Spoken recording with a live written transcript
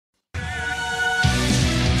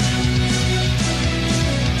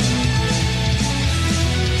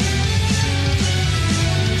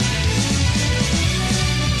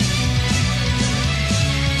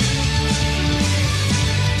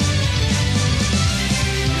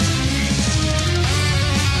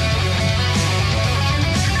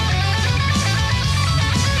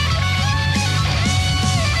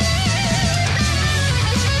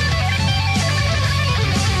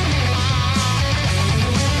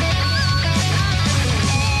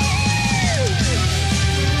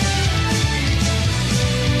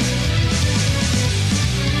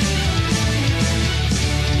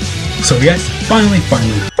So yes, finally,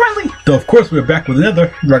 though of course we're back with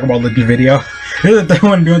another Dragon Ball Legend video. Here's the third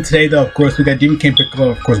one I'm doing today though, of course we got DKP, Piccolo,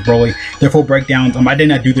 of course BROLY, their full breakdowns. I did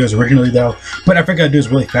not do those originally though, but I figured I'd do this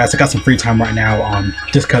really fast. I got some free time right now,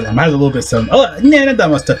 just cause I have a little bit not that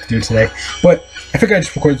much stuff to do today, but I figured I'd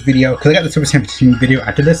just record this video because I got the Super Saiyan Team video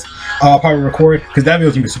after this. I'll probably record because that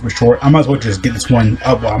video's gonna be super short. I might as well just get this one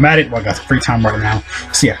up while I'm at it, while I got some free time right now.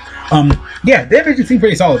 So yeah. Yeah, the animation seems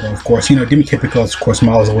pretty solid though, of course. You know, DKP, Piccolo's, of course,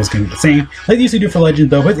 model is always going to be the same, like they used to do for Legend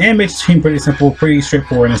though, but the animation seems pretty simple, pretty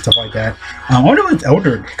straightforward and stuff like that. I wonder what it's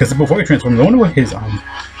elder, because before he transforms, I wonder what his,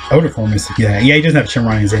 elder form is. Yeah, he doesn't have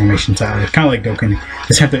Shenron in his animation style. It's kind of like Dokkan,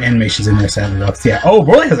 just have the animations in there, sadly though. So yeah, oh,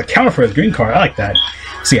 BROLY has a counter for his green card, I like that.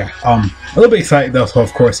 So yeah, a little bit excited though, so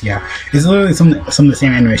of course, yeah. It's literally some of the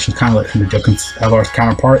same animations, kind of like from the Dokkan's large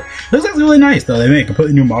counterpart. Looks like it's really nice though. They made a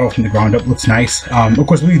completely new model from the ground up, looks nice. Of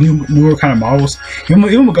course, we use newer kind of models. Even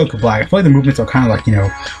with Goku Black, I feel like the movements are kind of like, you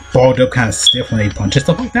know, balled up, kind of stiff when they punch and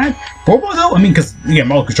stuff like that. Bobo though, I mean, because, yeah,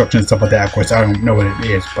 model construction and stuff like that, of course, I don't know what it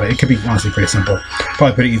is, but it could be honestly pretty simple.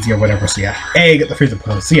 Probably pretty easy or whatever, so yeah. Hey, get the Freezer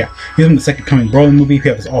pose. So yeah, he's in the second coming BROLY movie. We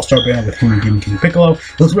have this all-star banner with him and DKP Piccolo.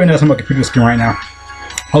 It looks really nice on my computer screen right now.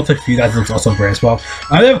 I'll take for you guys, it looks also great as well.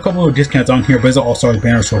 They have a couple of discounts on here, but it's an all-stars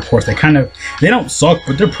banner, so of course they don't suck,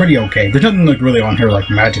 but they're pretty okay. There's nothing like really on here like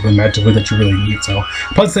magically that you really need, so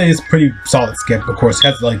plus say it's pretty solid skip. Of course, it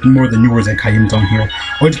has like more of the newer Zenkai units on here,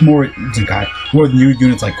 or it's more more of the new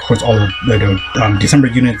units, like of course all the December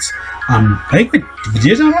units. I think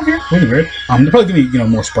Vegeta's not on here, really weird. They're probably gonna be, you know,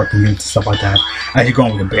 more sparkling units and stuff like that. I keep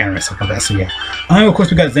going with the banner and stuff like that, so yeah. Of course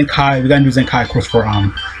we got Zenkai, we got a new Zenkai of course for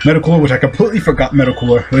Metacooler, which I completely forgot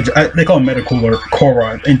Metacooler, which they call it Metacooler,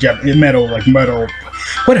 Korra in Japanese, metal,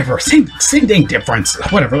 whatever, same thing, difference,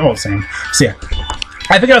 whatever, they're all the same. So yeah.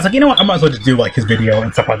 I figured I was like, you know what, I might as well just do like his video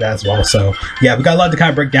and stuff like that as well. So yeah, we got a lot to kind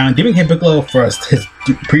of break down. DKP Piccolo for his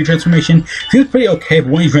pre-transformation seems pretty okay,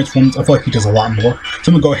 but when he transforms, I feel like he does a lot more.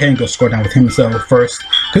 So I'm gonna go ahead and go score down with him so first,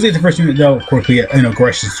 because he's the first unit though. Of course, we get, you know,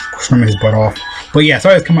 Goresh is screaming his butt off. But yeah,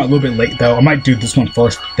 sorry it's coming out a little bit late though. I might do this one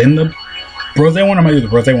first, then the BROLY one. I might do the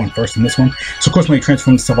BROLY one first in this one. So of course when you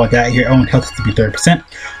transform and stuff like that, your own health has to be 30%.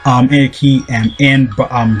 And a key you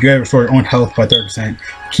gotta restore your own health by 30%.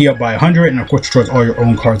 Key up by 100, and of course destroys all your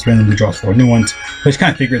own cards, randomly draws 4 new ones. Which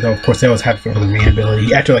kind of figured though, of course they always have it for the main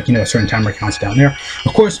ability after, like, you know, a certain timer counts down there.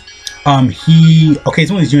 Of course, so one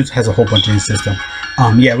of these units has a whole bunch in his system.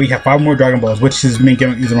 Yeah, we have 5 more DragonBallZ, which is main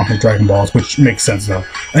gimmick is around his DragonBallZ, which makes sense though.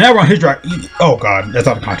 And now around his oh god, that's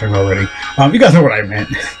out of context already. You guys know what I meant.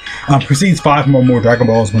 Proceeds 5 more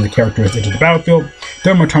DragonBallZ when the character is into the battlefield.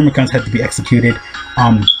 3 more timer counts have to be executed.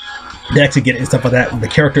 They actually get it and stuff like that. When the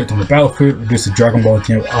character is on the battlefield, reduces DragonBallZ,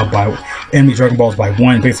 you know, by enemy DragonBallZ by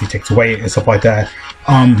 1, basically takes away and stuff like that.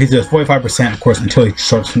 He does 45%, of course, until he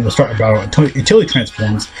starts the start of battle, until he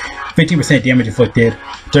transforms. 15% damage inflicted,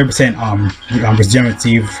 30% regen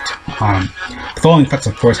received. The following effects,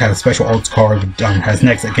 of course, has a special ults card, has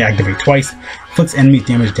next that can activate twice. Inflicts enemies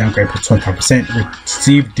damage downgrade plus 25%.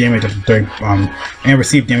 Receive damage of 30, and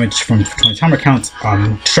receive damage from 20 timer counts.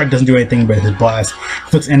 Strike doesn't do anything, but his blast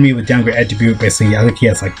inflicts enemy with downgrade attribute. Basically, I think he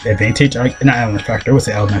has like advantage, not element factor. What's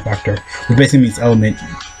the element factor? Which basically means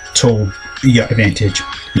elemental advantage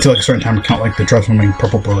until like a certain timer count, like the transforming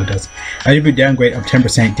purple BROLY does. Attribute downgrade of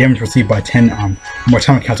 10%. Damage received by 10 more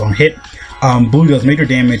timer counts on hit. Blue does major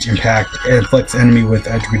damage impact and inflicts enemy with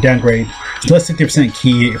attribute downgrade. It's less 60%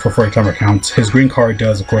 key for 40 timer counts. His green card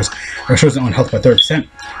does, of course, restores his own health by 30%.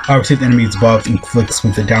 Receives enemies above, inflicts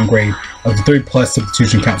with the downgrade of the 30 plus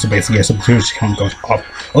substitution count. So basically, yeah, substitution count goes up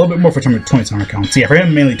a little bit more for 20 timer counts. So yeah, for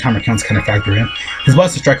him, mainly timer counts kind of factor in. His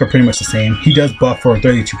blast and strike are pretty much the same. He does buff for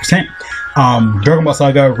 32%. Dragon Ball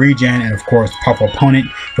Saga, regen, and of course, powerful opponent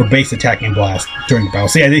for base attack and blast during the battle.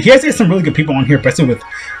 So yeah, he has some really good people on here, especially with,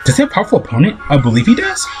 does he have powerful opponent? I believe he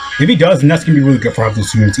does. If he does, then that's gonna be really good for having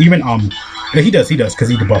those units. Even yeah, he does, because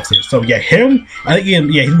he debuffs it. So yeah, him, I think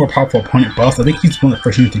yeah, he's more powerful opponent buffs. I think he's one of the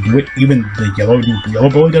first units to do it. Even the yellow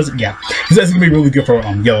BROLY does it. Yeah, so that's gonna be really good for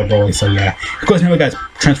yellow BROLY. So yeah, of course, now we got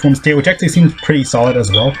transform state, which actually seems pretty solid as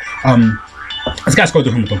well. Let's guys go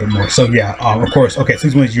through him a little bit more. So yeah, of course, okay, so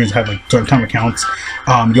these ones units have like certain timer counts.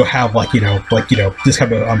 You'll have like you know this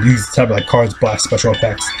type of these type of like cards, blast, special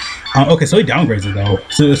effects. Okay, so he downgrades it though.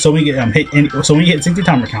 So when you get so when you hit 60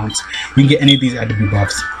 timer counts, you can get any of these attribute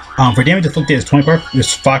buffs. For damage inflicted is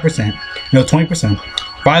 5%, no 20%,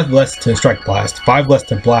 5 less to strike blast, 5 less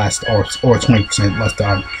to blast, or 20% less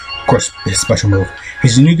to of course his special move.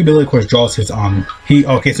 His unique ability, of course, draws his so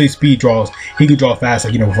he speed draws. He can draw fast,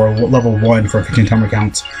 like, you know, for level 1 for 15 timer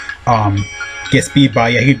counts. Get speed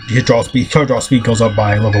by his draw speed. Color draw speed goes up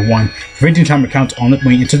by level 1. For 15 timer counts on it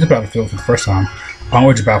when he enters the battlefield for the first time.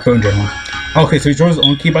 or just Battlefield in general. Okay, so he draws his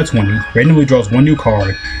own key by 20, randomly draws 1 new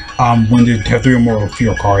card when they have 3 or more or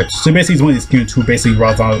fewer cards. So basically he's one of these students who basically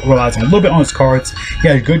relies on a little bit on his cards. He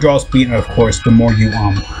has good draw speed, and of course the more you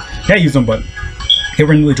use them, but he'll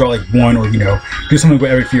randomly draw like 1, or do something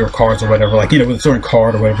with every few cards or whatever, like with a certain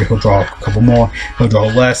card or whatever, he'll draw a couple more, he'll draw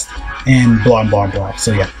less, and blah blah blah.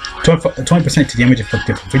 So yeah, 20% to damage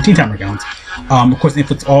inflicted for 15 timer counts. Of course, it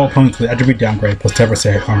inflicts all opponents with attribute downgrade plus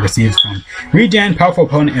 10% receives from regen, powerful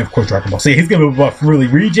opponent, and of course Dragon Ball. So yeah, he's gonna buff really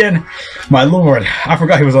regen. My lord, I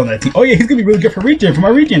forgot he was on that team. Oh yeah, he's gonna be really good for regen for my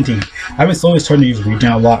regen team. I've been slowly starting to use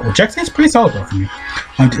regen a lot, which actually is pretty solid for me.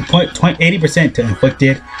 80% to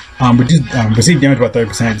inflicted, receive damage by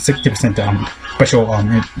 30%, 60% to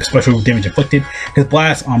special damage inflicted. His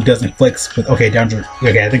blast does inflicts with down to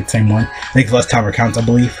I think the same one. I think less timer counts, I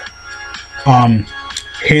believe.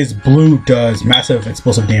 His blue does massive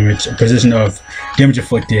explosive damage, precision of damage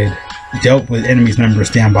inflicted, dealt with enemies members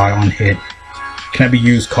standby on hit. Cannot be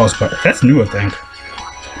used caused by that's new, I think.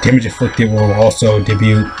 Damage inflicted will also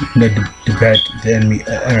debut the enemy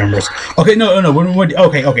members. Okay, no.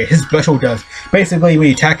 Okay. His special does basically when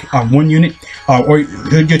you attack one unit, or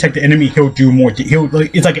you attack the enemy, he'll do more.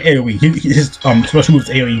 It's like an AOE. His special moves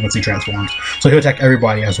AOE once he transforms, so he'll attack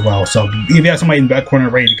everybody as well. So if you have somebody in the back corner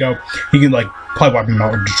ready to go, he can probably wipe him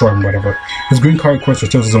out or destroy him, whatever. His green card, of course,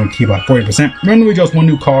 restores his own key by 40%. Randomly draws 1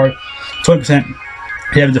 new card, 20%.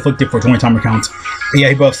 He has inflicted for 20 timer counts. Yeah,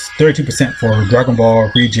 he buffs 32% for Dragon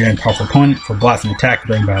Ball, regen, powerful opponent, for blast and attack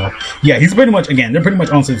during battle. Yeah, he's pretty much, again, they're pretty much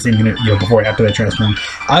honestly the same unit before and after they transform.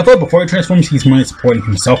 I thought before he transforms, he's mainly supporting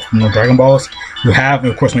himself from more Dragon Balls. You have,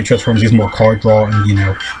 and of course, when he transforms, he's more card draw and,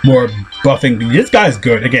 more buffing. This guy's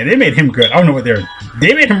good. Again, they made him good. I don't know what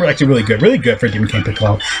they made him actually really good for Demon King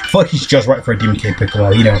Piccolo. I feel like he's just right for a Demon King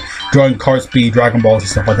Piccolo. Drawing card speed, Dragon Balls, and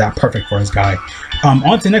stuff like that. Perfect for his guy. On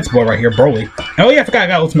to the next board right here, BROLY. Oh yeah, I forgot I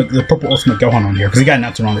got the purple Ultimate Gohan on here because he got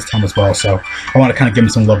announced around this time as well. So I want to kind of give him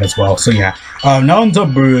some love as well. So yeah, now on to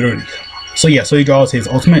BROLY. So yeah, so he draws his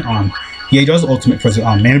ultimate he draws the ultimate for his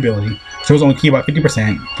main ability. Shows only key about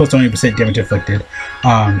 50%, plus 20% damage inflicted.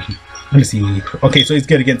 Let me see. Okay, so he's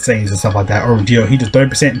good against Saiyans and stuff like that. Or he does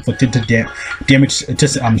 30% inflicted to damage to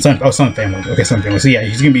Sun Family. Okay, Sun Family. So yeah,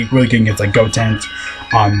 he's gonna be really good against Goten's.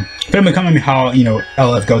 Family Kamehameha,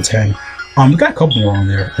 LF Goten. We got a couple more on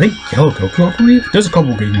there. I think Yellow Goku, I believe. There's a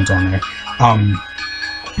couple good ones on there.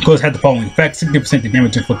 Of course, had the following effects: 60% to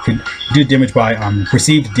damage inflicted, do damage by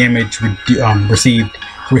received damage,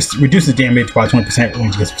 reduces damage by 20% when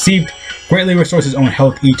it gets received. Greatly restores his own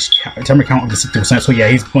health each timer count up to 60%. So yeah,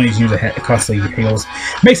 he's playing his units ahead, constantly heals.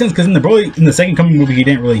 Makes sense because in the second coming movie, he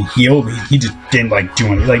didn't really heal. He just didn't do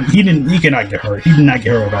anything. He cannot get hurt. He did not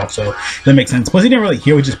get hurt at all. So that makes sense. Plus, he didn't really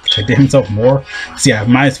heal. He just protected himself more. So yeah,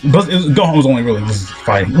 Gohan was only really just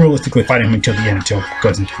realistically fighting him until the end, until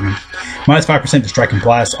Goten came in. Minus 5% to strike and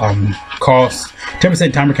blast. Cost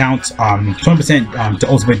 10% timer counts. 20% to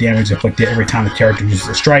ultimate damage inflicted every time the character uses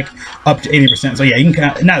a strike. Up to 80%. So yeah, you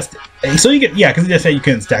can so you get, because it just said you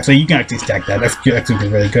couldn't stack, so you can actually stack that. That's actually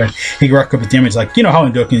really good. He can rack up his damage, how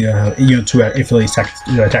in Dokkan, Unit 2 affiliates attack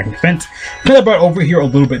and defense. Kind of brought over here a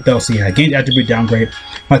little bit though, so yeah, gained attribute downgrade.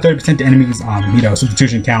 My 30% to enemies,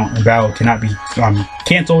 substitution count and battle cannot be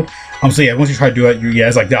cancelled. So yeah, once you try to do it,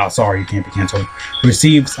 it's sorry, you can't be cancelled.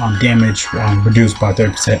 Receives damage reduced by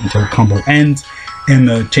 30% until combo ends, and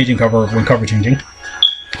the changing cover when cover changing.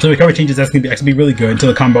 So the cover changes, that's going to be really good until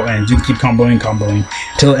the combo ends. You can keep comboing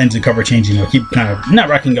until it ends the cover changing. Keep kind of not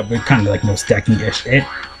racking up, but kind of stacking-ish it.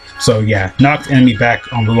 So yeah, knocks enemy back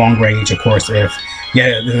on the long range, of course, if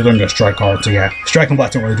they're doing a strike card. So yeah, strike and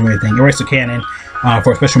blast don't really do anything. Eraser Cannon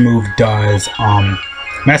for a special move does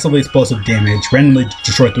massively explosive damage, randomly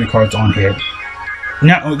destroy 3 cards on hit.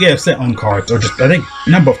 Now, set on cards, or just, I think,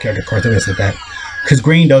 not both character cards, I said that. Because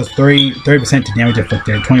green does 30% to damage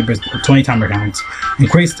inflicted, 20 timer counts.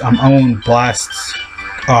 Increased own blasts,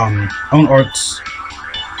 own arts,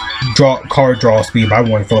 card draw speed by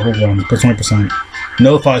 1 for level 1 for 20%.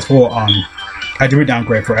 Nullifies full attribute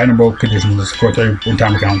downgrade for admirable conditions for 30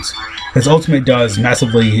 timer counts. His ultimate does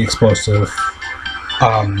massively explosive,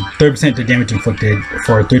 30% to damage inflicted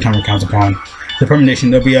for 3 timer counts upon the permanation.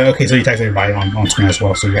 There'll be okay, so he attacks everybody on screen as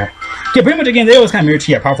well. So yeah, pretty much again they always kind of mirror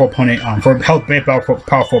to powerful opponent for health,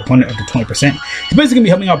 powerful opponent up to 20%. He's basically gonna be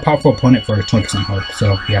helping out powerful opponent for 20% health.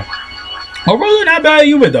 So yeah, overall not bad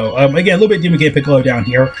unit though. Again, a little bit Demon King Piccolo down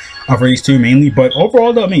here. for these two mainly. But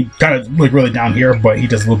overall, though, I mean, kind of like really down here, but he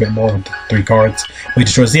does a little bit more with the 3 cards. He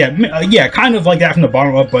destroys, yeah, kind of like that from the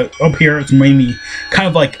bottom up, but up here it's mainly kind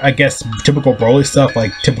of like, I guess, typical BROLY stuff,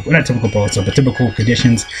 like not typical BROLY stuff, but typical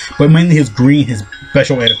conditions. But mainly his green, his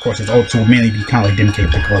special, and of course his ult will mainly be kind of like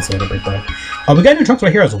DKP Piccolo a little bit though. We got new trunks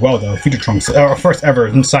right here as well though, future trunks, our first ever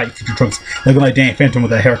inside future trunks, looking like Danny Phantom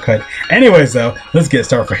with that haircut. Anyways though, let's get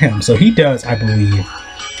started for him. So he does, I believe,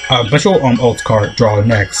 special ult card draw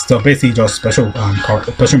next. So basically he draws special card,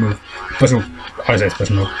 special move,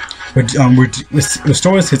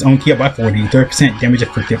 restores his own key up by 40, 30% damage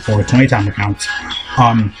inflicted for 20 timer counts.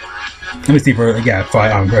 Let me see, for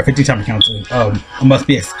 50 timer counts must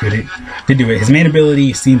be executed to do it. His main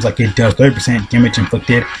ability seems like it does 30% damage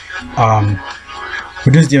inflicted.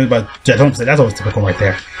 Reduce damage by 20%. That's always typical right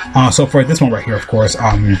there. So for this one right here, of course,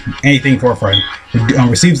 anything for a friend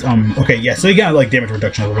receives okay, yeah, so you got like damage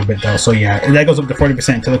reduction a little bit though. So yeah, and that goes up to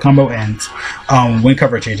 40% until the combo ends when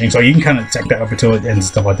cover changing. So you can kind of check that up until it ends and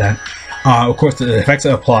stuff like that. Of course, the effects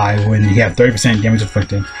apply when you have 30% damage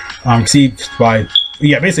inflicted. Received by,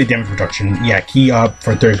 yeah, basically damage reduction. Yeah, key up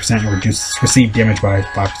for 30% and receive damage by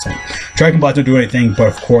 5%. DragonBallZ don't do anything, but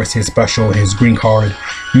of course his special, his green card,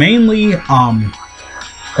 mainly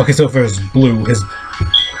okay, so for his blue, his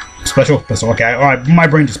special pistol. Okay, alright, my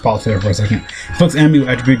brain just paused there for a second. Inflicts enemy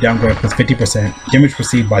attribute downgrade plus 50%. Damage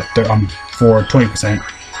received by for 20%.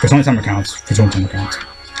 For 20 timer counts. For 20 timer counts.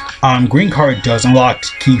 Green card does unlock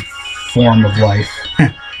key form of life.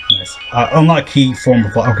 Nice. Unlock key form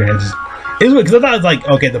of life. Okay, it's weird because I thought it was like,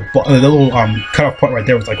 okay, the little cutoff point right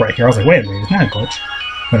there was like right here. I was like, wait a minute, it's not a glitch.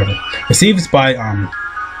 Whatever. Receives by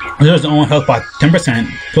reserves own health by 10%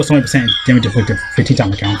 plus 20% damage inflicted for 15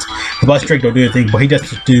 timer counts. The Blast Strike don't do anything, but he does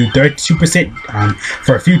do 32%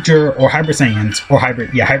 for future or Hyper Saiyans or Hyper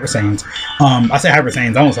Saiyans. I say Hyper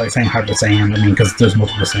Saiyans, I don't like saying Hyper Saiyan, I mean, because there's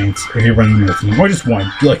multiple Saiyans if you're running the team, or just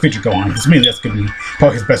one, like future Gohan, because maybe that's gonna be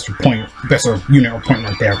probably his best unit or point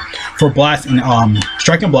right there. For Blast and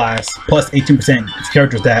Strike and Blast, plus 18%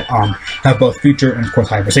 characters that have both future and of course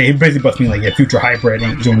Hyper. So he basically buffs me like future Hybrid,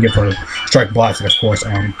 and he's gonna get for Strike Blast and of course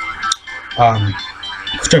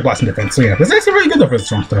Strike Blast and defense. So yeah, it's actually really good though for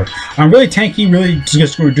this one though. Really tanky, really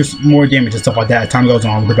just reduce more damage and stuff like that as time goes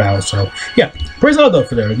on with the battle. So yeah, pretty solid though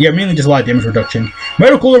for there. Yeah, mainly just a lot of damage reduction.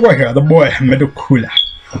 Medical right here, the boy Medical.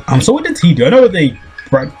 So what did he do? I know they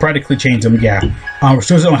practically changed him. Yeah,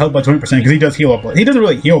 restores his own health by 20% because he does heal up. But he doesn't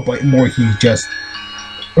really heal, but more he just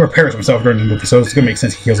repairs himself during the movie. So it's gonna make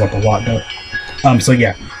sense he heals up a lot though. So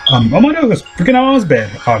yeah, oh my dog was freaking out on his bed.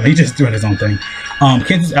 He's just doing his own thing.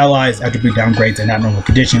 Cancels allies attribute downgrades and not normal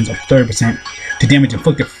conditions of 30% to damage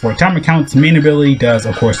inflicted for timer counts. Main ability does,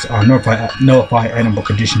 of course, nullify animal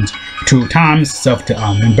conditions 2 times.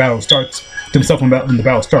 When battle starts, himself when the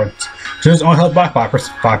battle starts. So his own health by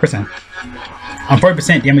 5%.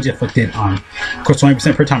 40% damage inflicted. Of course,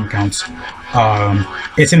 20% per timer counts.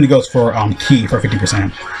 It simply goes for key for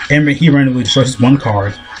 50%. And he randomly destroys 1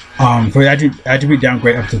 card. For attribute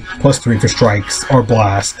downgrade up to +3 for strikes or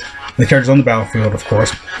blast. The characters on the battlefield, of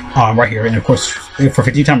course, right here, and of course for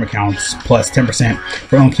 50 timer counts plus 10%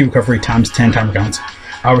 for own key recovery times 10 timer counts.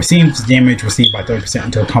 Receives damage received by 30%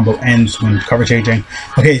 until combo ends when cover changing.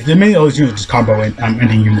 Okay, the main always use just combo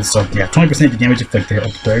ending units. So yeah, 20% damage inflicted up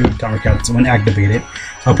to 30 timer counts when activated.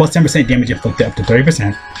 Plus 10% damage inflicted up to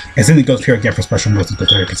 30%. And simply goes here again for special moves up to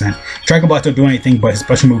 30%. DragonBallZ don't do anything, but his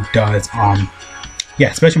special move does.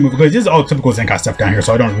 Yeah, special move, because this is all typical Zenkai stuff down here,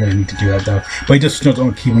 so I don't really need to do that though. But he just knows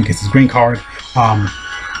on key when he gets his green card.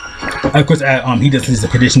 Of course, he does the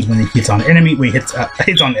conditions when he hits on the enemy. When he hits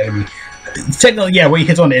on the enemy, technically, yeah, when he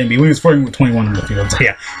hits on the enemy. When he was fighting with 21 in the field, so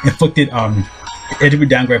yeah, inflicted attribute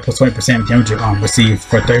downgrade plus 20% damage received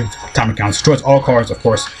for 30 timer counts. Destroys all cards, of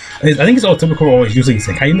course. I think it's all typical, always usually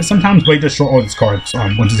Zenkai units sometimes, but he does destroy all these cards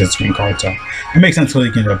once he gets screen cards, so it makes sense so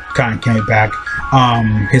he can kind of it back.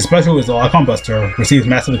 His special is Icon Buster, receives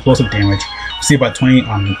massive explosive damage, received by 20,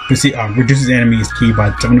 reduces enemies key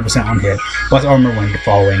by 70% on hit, plus armor when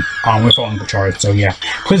following the charge. So yeah,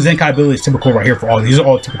 because Zenkai ability is typical right here for all these are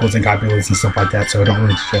all typical Zenkai abilities and stuff like that, so I don't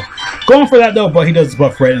really go on for that though. But he does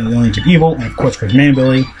buff red and the Lineage of Evil, and of course for his main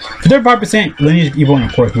ability for 35% Lineage of Evil, and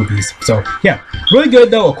of course movies. So yeah, really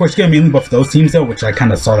good though. Of course, he's gonna mainly buff those teams though, which I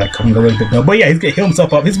kind of saw that coming a little bit though. But yeah, he's gonna heal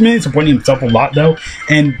himself up. He's mainly supporting himself a lot though,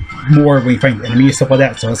 and more when he fights the enemy and stuff like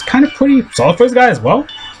that. So it's kind of pretty solid for this guy as well.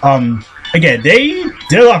 Again, they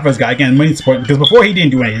did a lot for this guy. Again, mainly support, because before he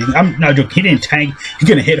didn't do anything. I'm not joking. He didn't tank. He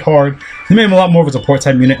couldn't hit hard. They made him a lot more of a support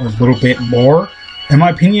type unit, a little bit more, in my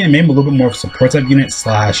opinion. It made him a little bit more of a support type unit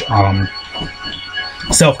slash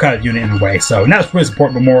self kind of unit in a way. So not really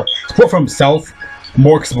support, but more support for himself.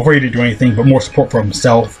 more, because before he didn't do anything, but more support for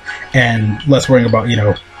himself and less worrying about,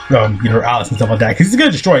 Alice and stuff like that. Because he's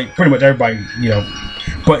gonna destroy pretty much everybody,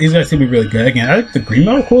 but he's gonna still be really good. Again, I think the green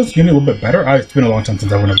metal cooler is gonna be a little bit better. It's been a long time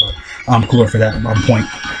since I went over cooler for that point.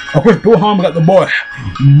 Of course, Buuhan, we got the boy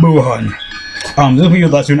Buuhan. This will be the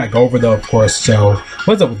last unit I go over though, of course. So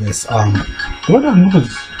what's up with this? What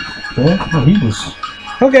he was.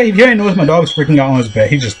 Okay, if you ain't noticed, my dog was freaking out on his bed.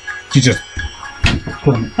 He just.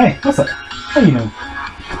 Hey, what's up? How you doing?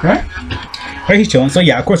 Right? Right, he's chilling. So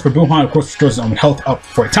yeah, of course, for Buuhan, of course, restores his own health up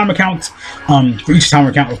for timer counts. For each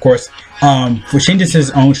timer count, of course. For changes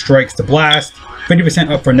his own strikes to blast.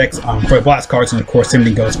 50% up for next for blast cards, and of course, same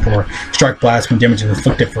thing goes for strike blast when damage is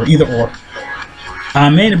inflicted for either or.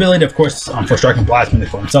 Main ability, of course, for strike and blast mainly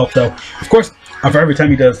for himself, though. Of course, for every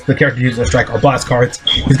time the character uses a strike or blast cards,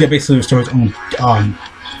 he's gonna basically restore his own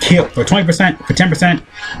heal for 20%, for 10%,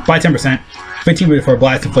 by 10%, 15% for a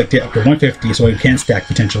blast inflicted up to 150, so he can stack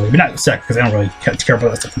potentially, but not stack because I don't really care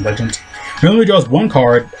about that stuff in Legends. He only draws one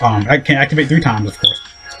card. I can activate 3 times, of course.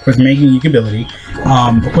 For his main unique ability.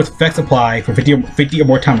 Of course, effects apply for 50 or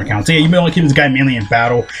more timer counts. So yeah, you may only keep this guy mainly in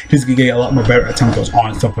battle. He's gonna get a lot more better as time goes on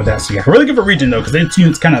and stuff like that. So yeah, really good for region though, because then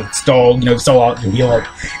units kind of stall, stall out, you heal up,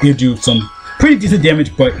 you do some pretty decent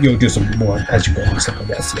damage, but you'll do some more as you go on and stuff like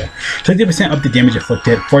that. So yeah, 50% up the damage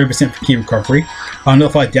inflicted, 40% for key recovery.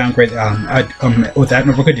 Notify downgrade with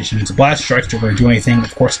admirable conditions. Blast strikes don't really do anything,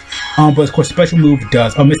 of course. But of course, special move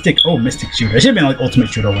does. Mystic shooter. It should have been like ultimate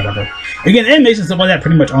shooter or whatever. Again, animation stuff like that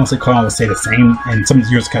pretty much honestly Colin would say the same, and some of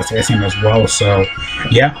the units kind of say the same as well. So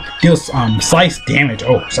yeah, deals slice damage.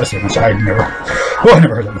 Oh, slice damage. I never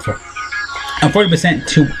heard that before. 40%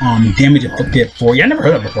 to damage inflicted for. Yeah, I never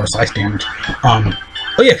heard that before. Slice damage.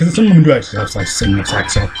 Oh yeah, because some of them do actually have slice same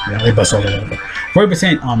attack, so yeah, they bust all the way.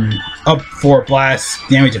 40% up for blast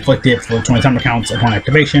damage inflicted for 20 timer counts upon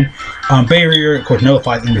activation. Barrier, of course,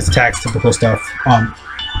 nullifies enemies' attacks, typical stuff.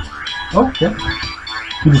 Oh yeah.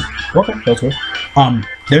 Okay, that's good.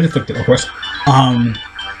 They're inflicted, of course.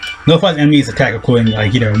 Nullifies enemies' attack, including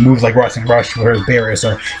moves like Rising Rush or Barrier.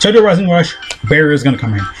 So do Rising Rush, Barrier is gonna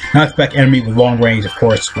come in. Knocks back enemy with long range, of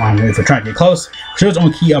course, if they're trying to get close. Shows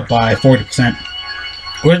own key up by 40%.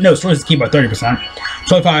 Or no, stores his key by 30%.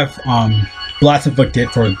 25 blast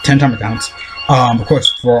inflicted for 10 timer counts. Of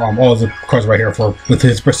course, for all the cards right here with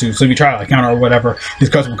his pursuit. So if you try to counter or whatever, these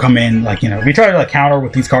cards will come in if you try to counter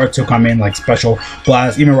with these cards, he'll come in like special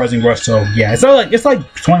blast, even Rising Rush. So yeah, it's like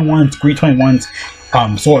 21s, great 21s.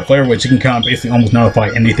 Sword Flare, which you can kind of basically almost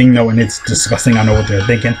nullify anything, though, and it's disgusting. I know what they're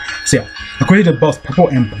thinking. So yeah, according to both purple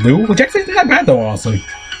and blue, which actually isn't that bad though, honestly.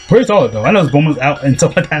 Pretty solid though. I know this bomb was out and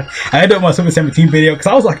stuff like that. I had to do my Super 17 video because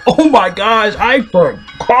I was like, oh my gosh, I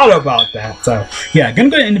forgot about that. So yeah, gonna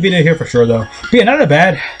go ahead and end the video here for sure though. But yeah, not that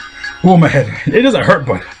bad. Oh, my head. It doesn't hurt,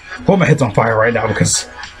 but my head's on fire right now because.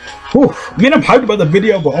 Whew. I mean, I'm hyped about the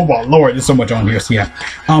video, but oh my lord, there's so much on here, so yeah.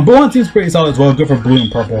 Buuhan seems pretty solid as well, good for blue and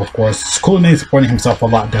purple, of course. It's cool that he's supporting himself a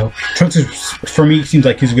lot, though. Trunks, for me, seems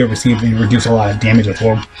like he's a good receiver and reduce a lot of damage as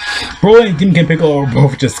well. BROLY and Demon King Piccolo are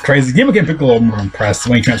both just crazy. Demon King Piccolo are more impressed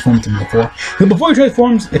when he transforms him before. But before he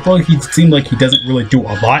transforms, I feel like he seemed like he doesn't really do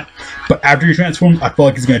a lot. But after he transforms, I feel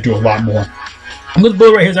like he's going to do a lot more. This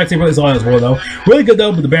blue right here is actually really solid as well, though. Really good,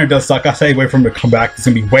 though, but the banner does suck. I say wait for him to come back. It's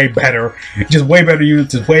going to be way better. Just way better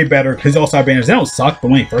units. It's way better. His all-star banners, they don't suck,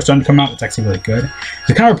 but when he first started to come out, it's actually really good.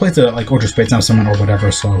 They kind of replaced the, Ultra Space Now Summon or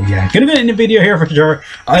whatever, so yeah. Gonna go in the video here for sure.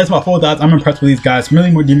 That's my full thoughts. I'm impressed with these guys.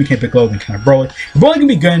 Really more Demon King Piccolo than kind of BROLY. BROLY can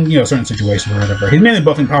be good in, certain situations or whatever. He's mainly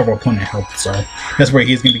buffing powerful opponent health, so that's where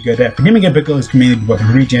he's going to be good at. But Demon King Piccolo is mainly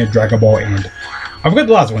buffing regen, Dragon Ball, and I forgot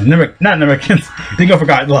the last one. Not Neverkins. I think I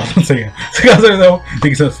forgot the last one. So yeah. So guys, though, thank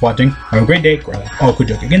you so much for watching. Have a great day. All cool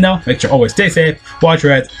joke again though. Make sure always stay safe. Watch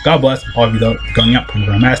your heads. God bless all of you though. Going up, putting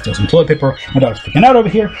on mask, steal some toilet paper. My dog's freaking out over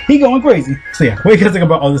here. He going crazy. So yeah, what do you guys think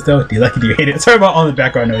about all this stuff? Do you like it? Do you hate it? Sorry about all the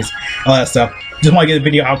background noise, all that stuff. Just want to get the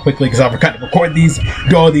video out quickly because I forgot to record these,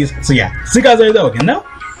 do all these. So yeah. See you guys later though again though.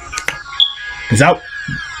 Peace out.